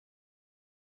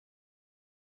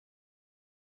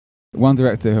One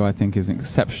director who I think is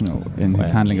exceptional in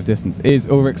his handling of distance is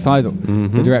Ulrich Seidl,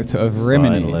 the director of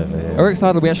Rimini. Ulrich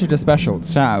Seidl, we actually did a special.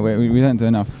 Shout out, we don't do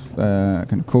enough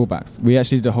kind of callbacks. We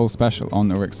actually did a whole special on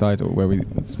Ulrich Seidl where we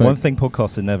spoke. One thing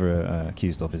podcasts are never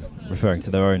accused of is referring to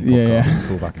their own podcast and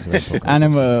call back into their podcast.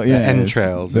 Animal,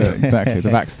 entrails. Exactly, the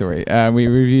backstory. We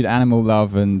reviewed Animal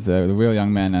Love and The Real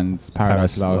Young Men and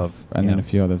Paradise Love, and then a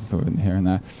few others sort of here and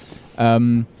there.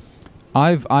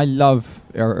 I love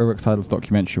Ulrich Seidel's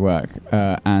documentary work,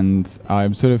 and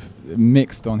I'm sort of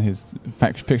mixed on his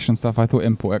fiction stuff. I thought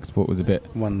Import Export was a bit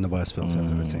one of the worst films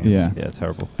I've ever seen. Yeah,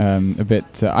 terrible. A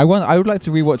bit. I would like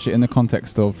to rewatch it in the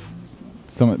context of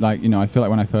some, like, I feel like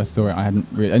when I first saw it, I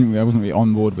wasn't really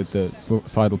on board with the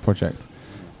Seidel project.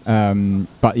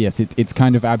 But yes, it's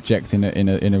kind of abject in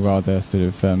a rather sort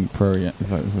of sort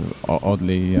of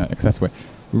oddly excessive way.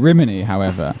 Rimini,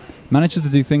 however, manages to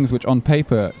do things which on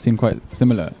paper seem quite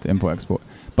similar to Import Export,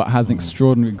 but has an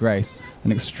extraordinary grace,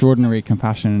 an extraordinary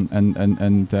compassion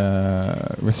and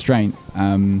restraint.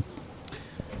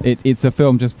 It's a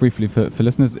film, just briefly for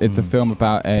listeners, it's a film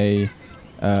about a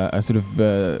sort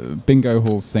of bingo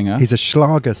hall singer. He's a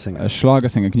Schlager singer. A Schlager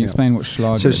singer. Can you explain what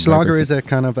Schlager is? So Schlager is a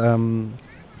kind of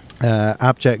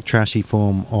abject, trashy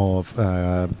form of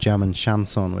German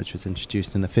chanson, which was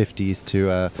introduced in the 50s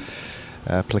to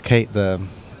placate the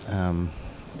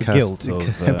guilt of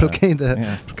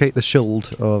placate the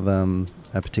schuld of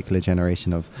a particular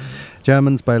generation of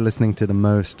Germans by listening to the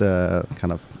most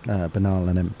kind of banal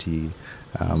and empty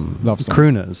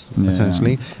crooners,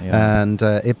 essentially. Yeah. And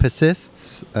it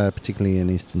persists, particularly in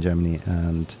Eastern Germany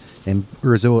and in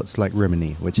resorts like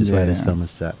Rimini, which is where this film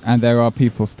is set. And there are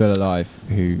people still alive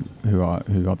who are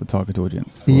the target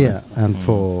audience. And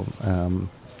for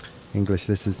English,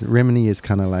 Rimini is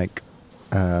kind of like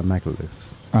Magaluf.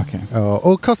 Okay.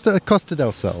 Or Costa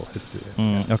del Sol.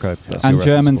 Okay. And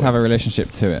Germans have a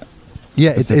relationship to it.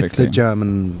 Yeah, it's the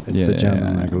German. It's the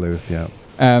German Magaluf. Yeah.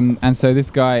 And so this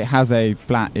guy has a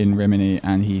flat in Rimini,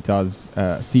 and he does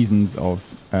seasons of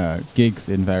gigs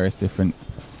in various different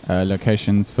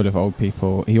locations full of old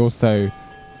people. He also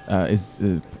is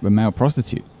a male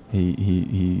prostitute.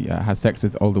 He has sex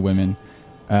with older women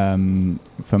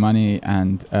for money,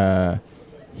 and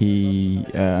he.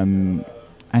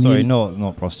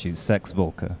 Not prostitutes, sex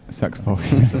volker. Sex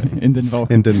volker, sorry. Inden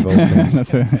volker.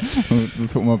 We'll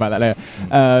talk more about that later.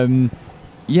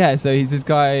 So he's this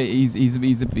guy.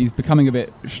 He's becoming a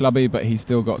bit schlubby, but he's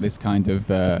still got this kind of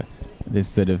this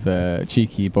sort of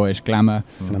cheeky, boyish glamour.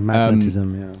 Kind of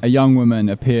magnetism. A young woman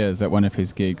appears at one of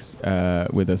his gigs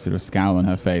with a sort of scowl on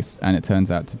her face, and it turns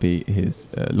out to be his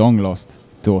long lost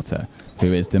daughter,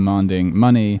 who is demanding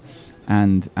money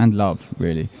and love,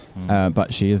 really.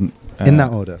 But she isn't. In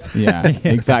that order. Yeah,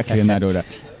 exactly in that order.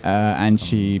 But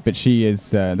she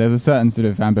is. There's a certain sort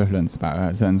of ambivalence about her,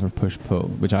 a certain sort of push-pull,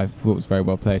 which I thought was very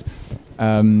well played.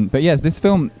 But yes, this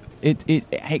film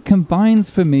it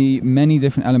combines for me many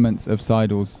different elements of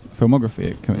Seidel's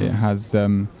filmography. It has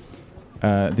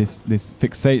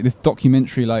this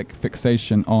documentary-like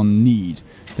fixation on need.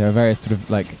 There are various sort of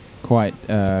like quite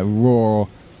raw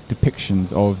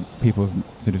depictions of people's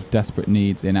sort of desperate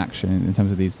needs in action in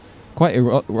terms of these quite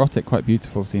erotic, quite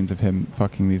beautiful scenes of him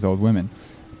fucking these old women,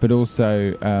 but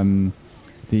also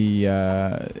the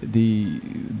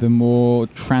more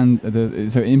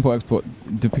so Import Export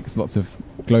depicts lots of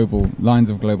global lines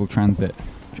of global transit,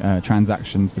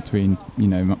 transactions between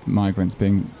migrants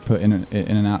being put in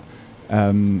and out,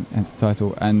 hence the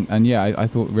title. And I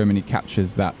thought Rimini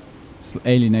captures that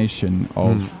alienation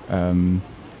of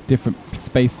different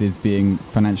spaces being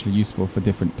financially useful for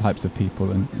different types of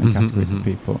people and categories of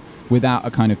people, without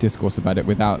a kind of discourse about it,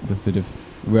 without the sort of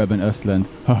Ruben Östlund,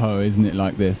 isn't it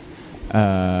like this?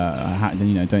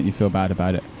 Don't you feel bad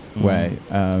about it? Way.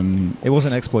 It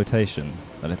wasn't exploitation.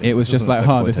 It was just like,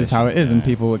 this is how it is, and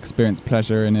people experience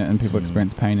pleasure in it, and people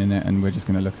experience pain in it, and we're just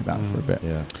going to look at that for a bit.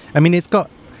 Yeah. I mean,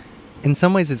 in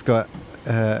some ways, it's got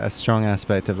a strong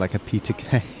aspect of like a Peter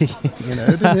Kay.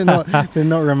 Did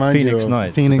not remind Phoenix you of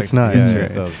Nights. Phoenix Nights. Yeah,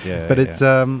 it does. Yeah. But it's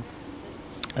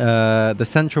the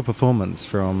central performance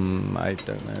from, I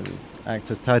don't know the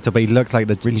actor's title, but he looks like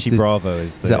Richie Bravo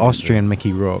is the Austrian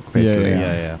Mickey Rourke, basically.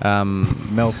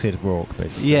 Melted Rourke,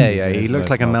 basically. Yeah. He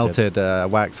looks like a melted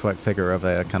waxwork figure of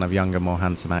a kind of younger, more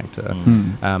handsome actor,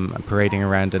 parading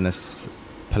around in this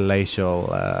palatial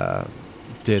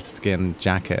deerskin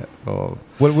jacket,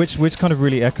 which kind of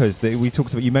really echoes that we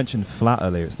talked about. You mentioned flat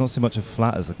earlier. It's not so much a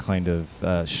flat as a kind of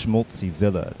schmaltzy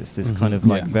villa. It's this kind of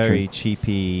like very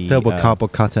cheapy, filled with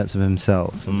cardboard cutouts of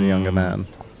himself as a younger man.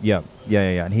 Yeah.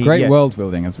 And great world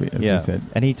building, as we said.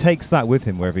 And he takes that with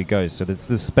him wherever he goes. So there's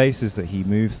the spaces that he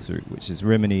moves through, which is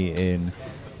Rimini in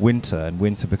winter, and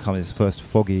winter becomes first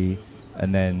foggy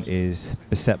and then is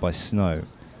beset by snow.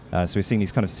 So we're seeing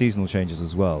these kind of seasonal changes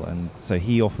as well. And so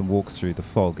he often walks through the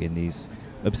fog in these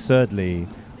absurdly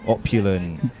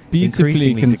opulent,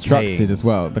 beautifully constructed as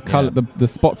well. The color, the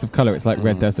spots of color, it's like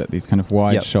red desert. These kind of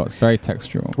wide shots, very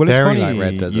textural. Well, very it's funny like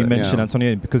red desert, you mentioned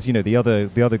Antonio, because the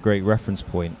other great reference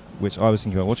point, which I was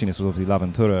thinking about watching this, was obviously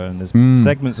L'Avventura, and there's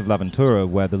segments of L'Avventura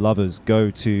where the lovers go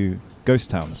to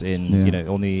ghost towns in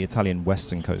on the Italian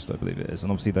western coast, I believe it is.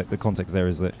 And obviously the context there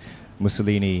is that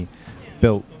Mussolini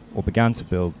built or began to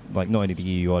build, like, not only the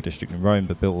EUR district in Rome,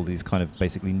 but built all these kind of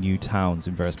basically new towns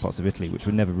in various parts of Italy, which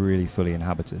were never really fully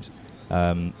inhabited.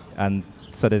 And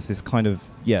so there's this kind of,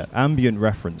 ambient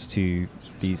reference to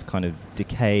these kind of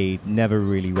decayed, never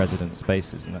really resident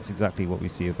spaces. And that's exactly what we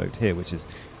see evoked here, which is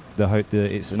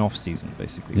it's an off-season,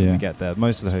 basically, when we get there.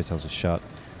 Most of the hotels are shut.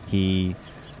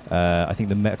 I think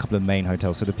a couple of main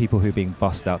hotels, so the people who are being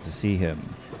bussed out to see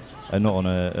him are not on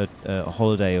a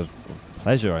holiday of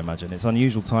pleasure, I imagine. It's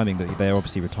unusual timing that they're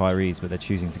obviously retirees, but they're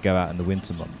choosing to go out in the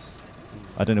winter months.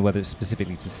 I don't know whether it's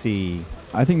specifically to see.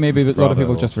 I think maybe a lot of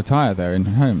people just retire there in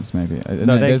homes, maybe.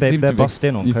 No, they're bussed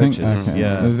in on coaches. Okay.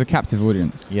 Yeah, there's a captive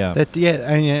audience. Yeah,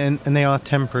 and they are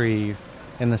temporary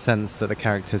in the sense that the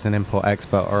characters in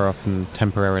import-export are often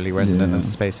temporarily resident in the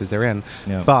spaces they're in.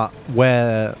 Yeah. But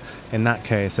where, in that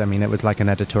case, I mean, it was like an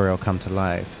editorial come to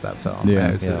life, that film.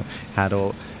 Had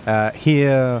all...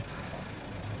 here...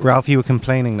 Ralph, you were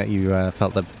complaining that you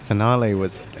felt the finale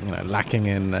was lacking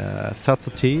in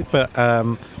subtlety, but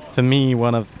for me,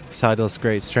 one of Seidl's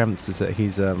great strengths is that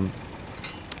he's not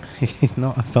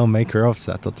a filmmaker of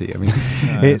subtlety. I mean,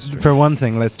 for one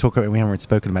thing, let's talk about, we haven't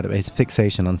spoken about it, but his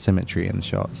fixation on symmetry in the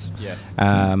shots. Yes.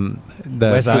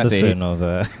 Wes Anderson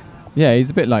of... Yeah,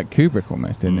 he's a bit like Kubrick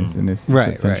almost in this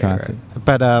centrality. Right.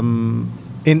 But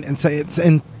so it's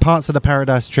in parts of the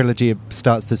Paradise trilogy, it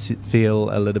starts to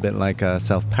feel a little bit like a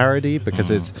self-parody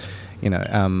because it's,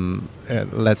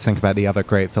 let's think about the other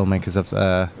great filmmakers of...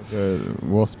 There's a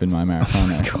wasp in my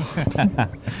Americano.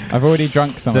 I've already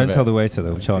drunk some Don't of it. tell the waiter,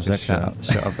 they'll charge extra.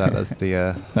 Shot of that, that's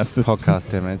the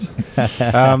podcast image.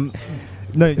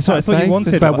 No, so I thought you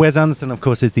wanted... But Wes Anderson, of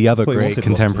course, is the other great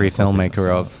contemporary filmmaker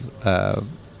of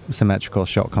symmetrical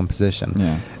shot composition.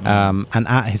 Yeah. And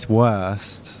at his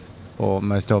worst, or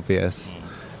most obvious,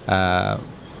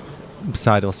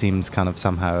 Seidl seems kind of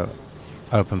somehow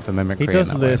open for mimicry. He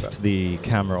does lift the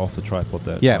camera off the tripod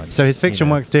there. Yeah, so his fiction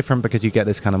works different because you get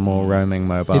this kind of more roaming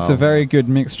mobile. It's a very good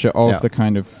mixture of the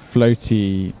kind of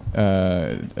floaty,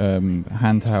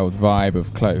 handheld vibe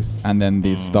of Close, and then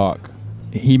these stark.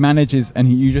 He manages, and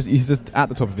he's just at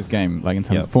the top of his game, like in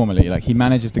terms of formally. Like he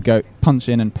manages to go punch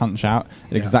in and punch out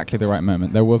at exactly the right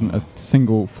moment. There wasn't a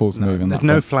single false move in that. There's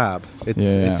no flab.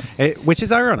 Which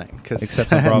is ironic because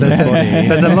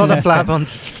there's a lot of flab on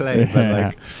display,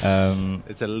 but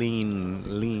it's a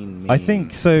lean. I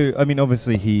think so. I mean,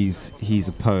 obviously he's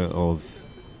a poet of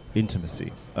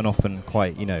intimacy, and often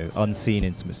quite unseen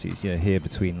intimacies here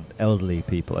between elderly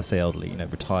people. I say elderly,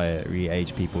 retiree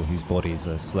age people whose bodies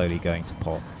are slowly going to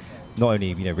pot. Not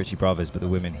only Richie Bravos, but the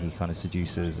women he kind of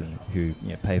seduces and who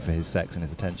pay for his sex and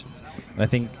his attentions. And I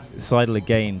think Seidl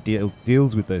again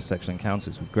deals with those sexual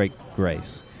encounters with great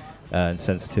grace and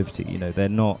sensitivity. They're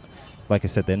not, like I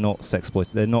said, they're not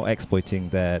they're not exploiting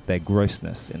their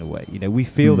grossness in a way. We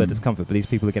feel their discomfort, but these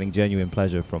people are getting genuine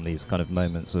pleasure from these kind of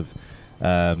moments of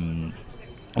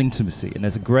intimacy. And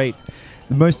there's the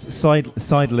most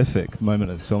Seidlific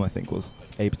moment of this film, I think, was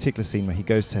a particular scene where he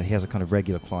has a kind of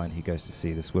regular client. He goes to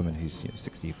see this woman who's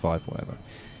 65 or whatever,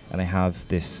 and they have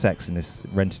this sex in this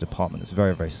rented apartment that's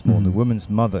very, very small. The woman's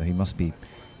mother, who must be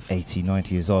 80,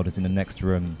 90 years old, is in the next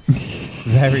room.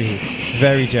 Very,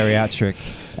 very geriatric,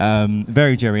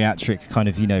 kind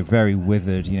of, very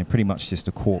withered, pretty much just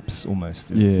a corpse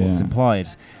almost is what's implied.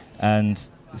 And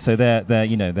so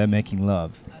they're making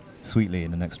love sweetly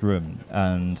in the next room,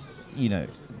 and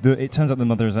it turns out the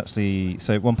mother is actually,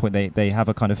 so at one point they have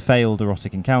a kind of failed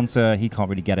erotic encounter. He can't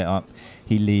really get it up.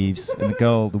 He leaves, and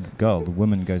the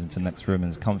woman goes into the next room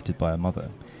and is comforted by her mother,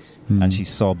 and she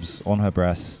sobs on her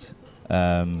breast.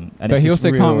 But he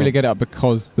also can't really get it up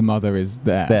because the mother is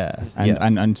there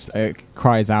and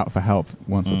cries out for help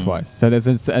once or twice. So there's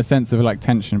a sense of like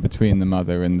tension between the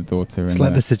mother and the daughter. It's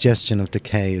like the suggestion of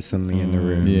decay is suddenly in the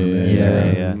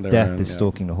room. Death is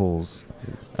stalking the halls.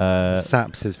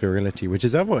 Saps his virility, which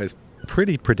is otherwise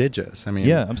pretty prodigious. I mean,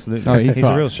 yeah, absolutely. He's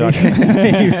a real shark. He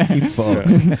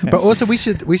fucks. But also, we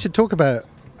should talk about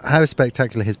how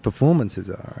spectacular his performances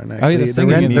are, and actually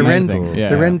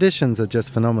the renditions are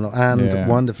just phenomenal and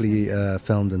wonderfully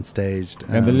filmed and staged.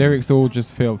 And the lyrics all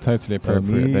just feel totally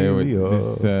appropriate. They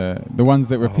the ones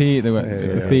that repeat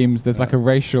the themes. There's like a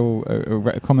racial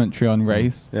commentary on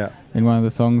race in one of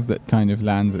the songs that kind of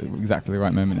lands at exactly the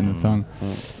right moment in the song.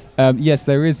 Yes,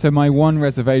 there is. So my one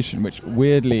reservation, which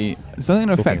weirdly, something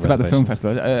an effect about the film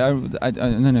festival. I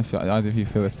don't know if either of you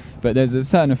feel this, but there's a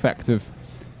certain effect of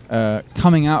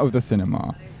coming out of the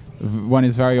cinema. One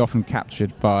is very often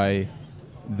captured by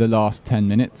the last 10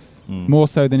 minutes, more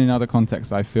so than in other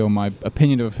contexts. I feel my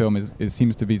opinion of a film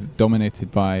seems to be dominated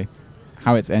by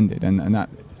how it's ended, and that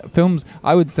films,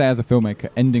 I would say as a filmmaker,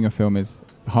 ending a film is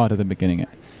harder than beginning it.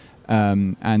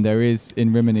 And there is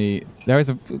in Rimini, there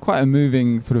is quite a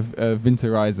moving sort of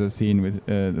Winterreise scene with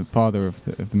the father of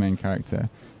the main character,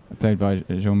 played by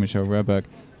Jean-Michel Rehberg.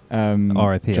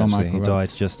 R.I.P. Actually, he died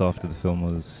just after the film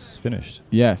was finished.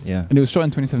 Yes, and it was shot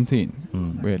in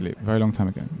 2017. Weirdly, a very long time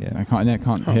ago. Yeah, I can't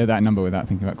hear that number without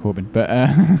thinking about Corbyn.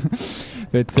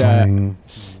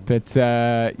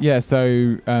 Yeah.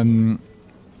 So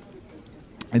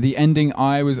the ending,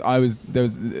 there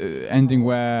was ending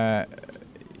where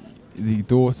the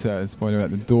daughter, spoiler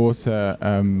alert, the daughter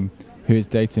who is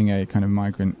dating a kind of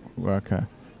migrant worker.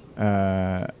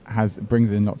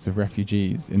 Brings in lots of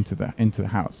refugees into the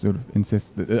house. Sort of insists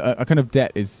that a kind of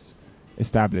debt is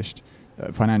established,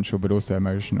 financial but also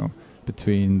emotional,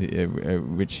 between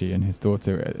Richie and his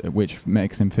daughter, which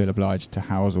makes him feel obliged to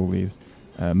house all these.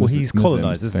 He's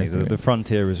colonised, isn't he? The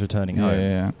frontier is returning home.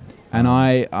 Yeah. And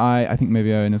I think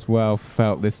maybe Owen as well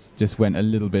felt this just went a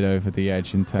little bit over the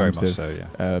edge in terms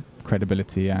of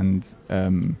credibility and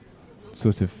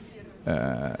sort of.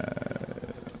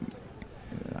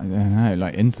 I don't know,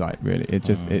 like insight. Really, it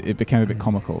just it became a bit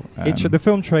comical. The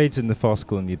film trades in the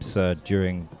farcical and the absurd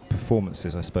during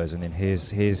performances, I suppose, and in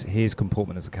his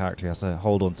comportment as a character, he has to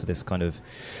hold on to this kind of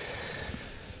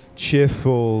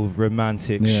cheerful,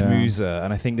 romantic schmoozer,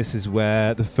 and I think this is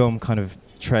where the film kind of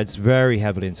treads very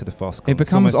heavily into the farcical. It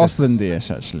becomes Ostlandish,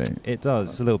 actually. It does.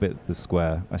 It's a little bit the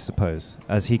square, I suppose,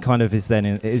 as he kind of is then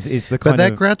is the kind of. But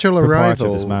their gradual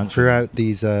arrival throughout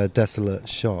these desolate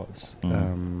shots,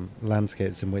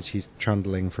 landscapes in which he's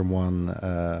trundling from one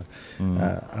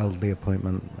elderly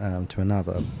appointment to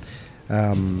another.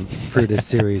 Through this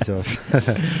series of,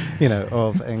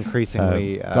 of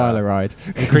increasingly dial-a-ride,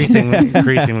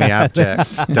 increasingly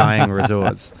abject dying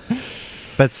resorts.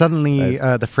 But suddenly,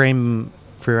 the frame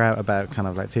throughout about kind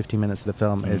of like 50 minutes of the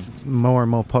film is more and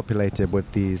more populated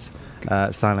with these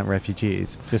silent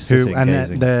refugees. Just sitting,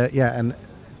 gazing.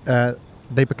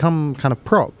 They become kind of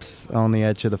props on the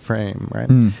edge of the frame, right?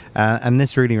 And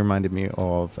this really reminded me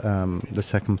of the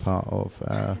second part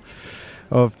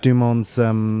of Dumont's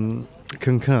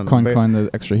Concun. Coin the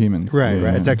Extra Humans. Right,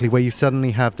 exactly, where you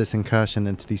suddenly have this incursion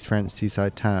into these French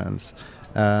seaside towns.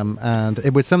 And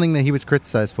it was something that he was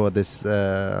criticised for by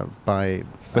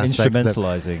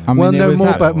instrumentalising.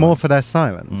 More for their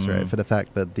silence, right? For the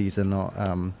fact that these are not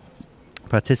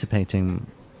participating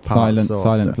parts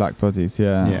silent black bodies.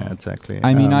 Yeah, exactly.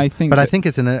 I mean, I think, but I think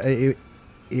it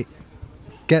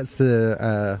gets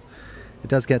to it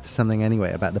does get to something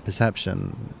anyway about the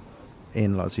perception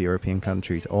in lots of European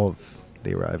countries of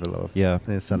the arrival of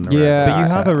the sudden arrival. But you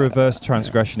have a reverse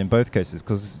transgression in both cases,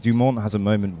 because Dumont has a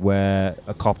moment where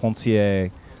a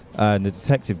Carpentier and the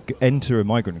detective enter a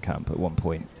migrant camp at one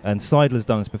point, and Seidl has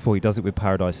done this before. He does it with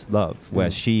Paradise Love,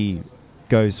 where she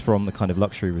goes from the kind of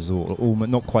luxury resort, or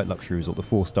not quite luxury resort, the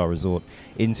 4-star resort,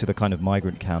 into the kind of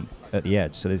migrant camp at the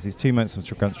edge. So there's these two moments of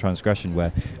transgression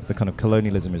where the kind of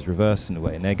colonialism is reversed in a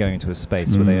way, and they're going into a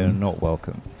space where they are not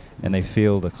welcome, and they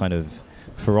feel the kind of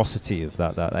ferocity of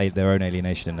that their own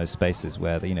alienation in those spaces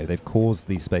where they've caused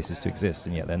these spaces to exist,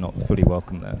 and yet they're not fully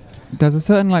welcome there. There's a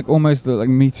certain almost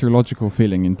meteorological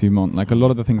feeling in Dumont. Like a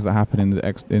lot of the things that happen in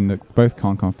the both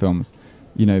Cancan films,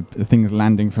 the things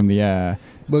landing from the air,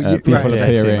 people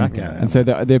appearing, and so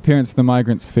the appearance of the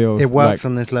migrants feels. It works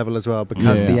on this level as well,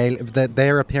 because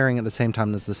they're appearing at the same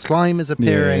time as the slime is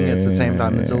appearing. It's the same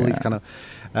time as all these kind of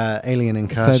alien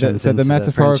incursions. So the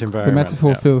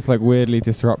metaphor feels like weirdly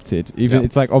disrupted. Even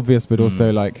it's like obvious, but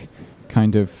also like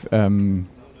kind of. I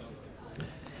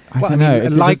don't know.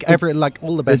 Like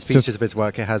all the best features of his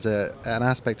work, it has an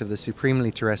aspect of the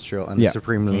supremely terrestrial and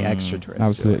supremely extraterrestrial.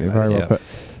 Absolutely, very well put.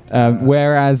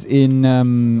 Whereas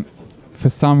in, for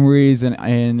some reason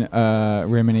in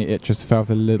Rimini, it just felt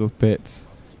a little bit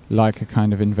like a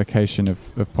kind of invocation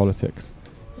of politics.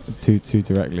 Too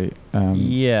directly.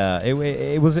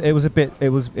 It was a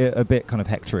bit kind of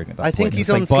hectoring at that point. I think he's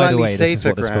on slightly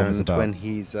safer ground when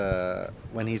he's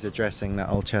addressing that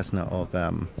old chestnut of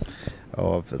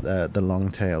the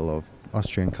long tail of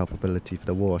Austrian culpability for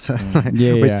the war. So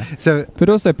So, but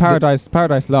also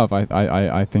Paradise Love,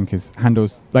 I think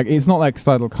handles like, it's not like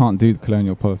Seidl can't do the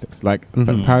colonial politics, like,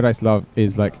 but Paradise Love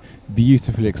is like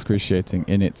beautifully excruciating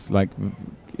in its like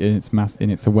in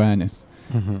its awareness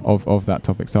of that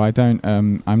topic. So I don't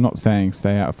I'm not saying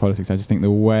stay out of politics. I just think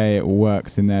the way it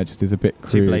works in there just is a bit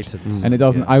crude, too blatant, and it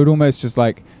doesn't. I would almost just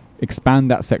like expand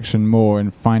that section more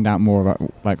and find out more about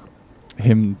like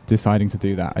him deciding to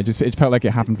do that. It felt like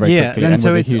it happened very quickly. And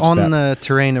so it's on step. the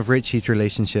terrain of Ritchie's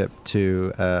relationship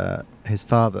to his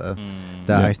father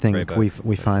that I think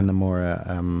we find the more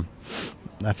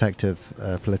effective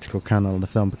political kernel of the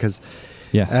film, because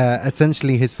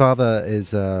essentially his father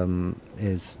is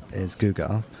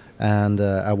Guga, and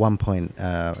at one point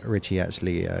Ritchie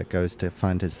actually goes to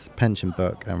find his pension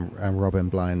book and rob him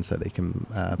blind so they can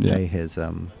pay his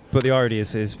But the irony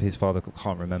is his father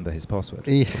can't remember his password,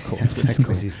 of course,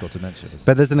 because he's got dementia.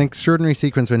 But there's an extraordinary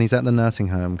sequence when he's at the nursing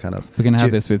home, kind of. We're going to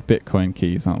have this with Bitcoin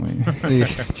keys, aren't we?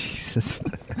 Jesus.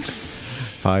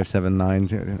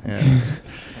 579.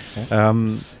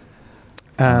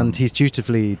 And he's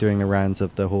dutifully doing the rounds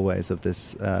of the hallways of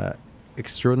this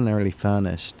extraordinarily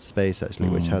furnished space, actually,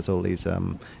 which has all these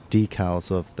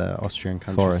decals of the Austrian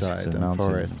countryside and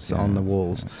forests on the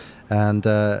walls. And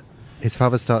his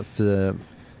father starts to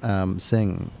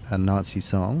sing a Nazi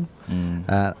song.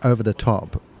 Over the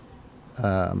top,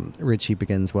 Ritchie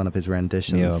begins one of his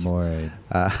renditions.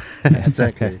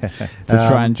 Exactly. To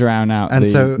try and drown out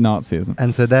the Nazism.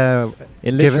 And so they're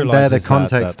the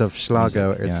context of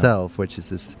Schlager itself, which is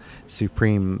this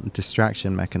supreme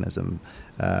distraction mechanism,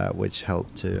 which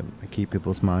helped to keep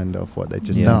people's mind off what they'd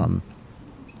just done.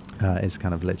 Is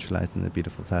kind of literalized in a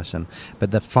beautiful fashion. But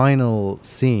the final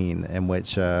scene in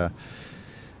which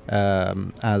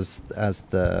as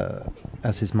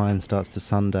his mind starts to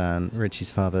sundown,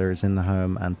 Ritchie's father is in the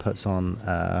home and puts on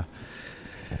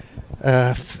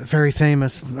very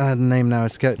famous name now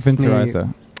escapes me.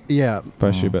 Winterreise.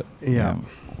 By Schubert.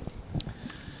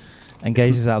 And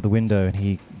gazes out the window, and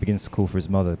he begins to call for his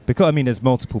mother. Because I mean, there's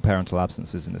multiple parental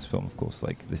absences in this film, of course.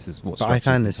 Like, this is what. But I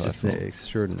found this just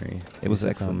extraordinary. It was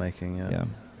excellent filmmaking.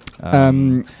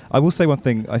 I will say one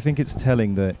thing. I think it's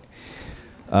telling that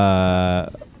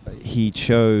Seidl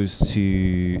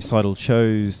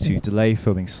chose to delay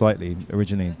filming slightly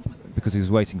originally because he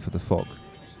was waiting for the fog.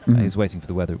 He was waiting for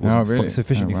the weather. It wasn't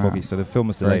sufficiently foggy, so the film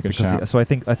was delayed. So I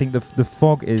think the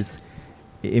fog is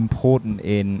important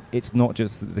in, it's not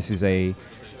just that this is a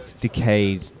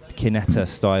decayed Kinetta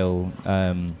style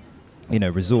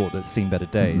resort that's seen better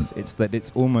days. It's that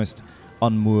it's almost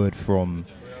unmoored from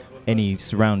any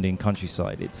surrounding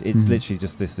countryside. It's literally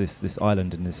just this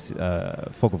island in this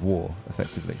fog of war,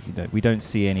 effectively. We don't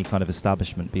see any kind of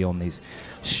establishment beyond these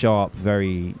sharp,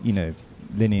 very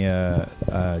linear,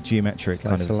 geometric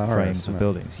kind of frames of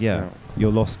buildings.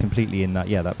 You're lost completely in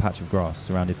that patch of grass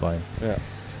surrounded by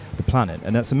the planet,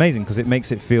 and that's amazing because it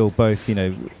makes it feel both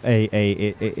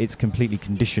it's completely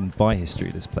conditioned by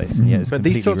history, this place, and it's but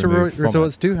these sorts of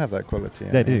resorts do have that quality.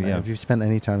 They do. Have you spent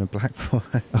any time in Blackpool?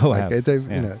 I have.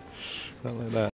 Not like that.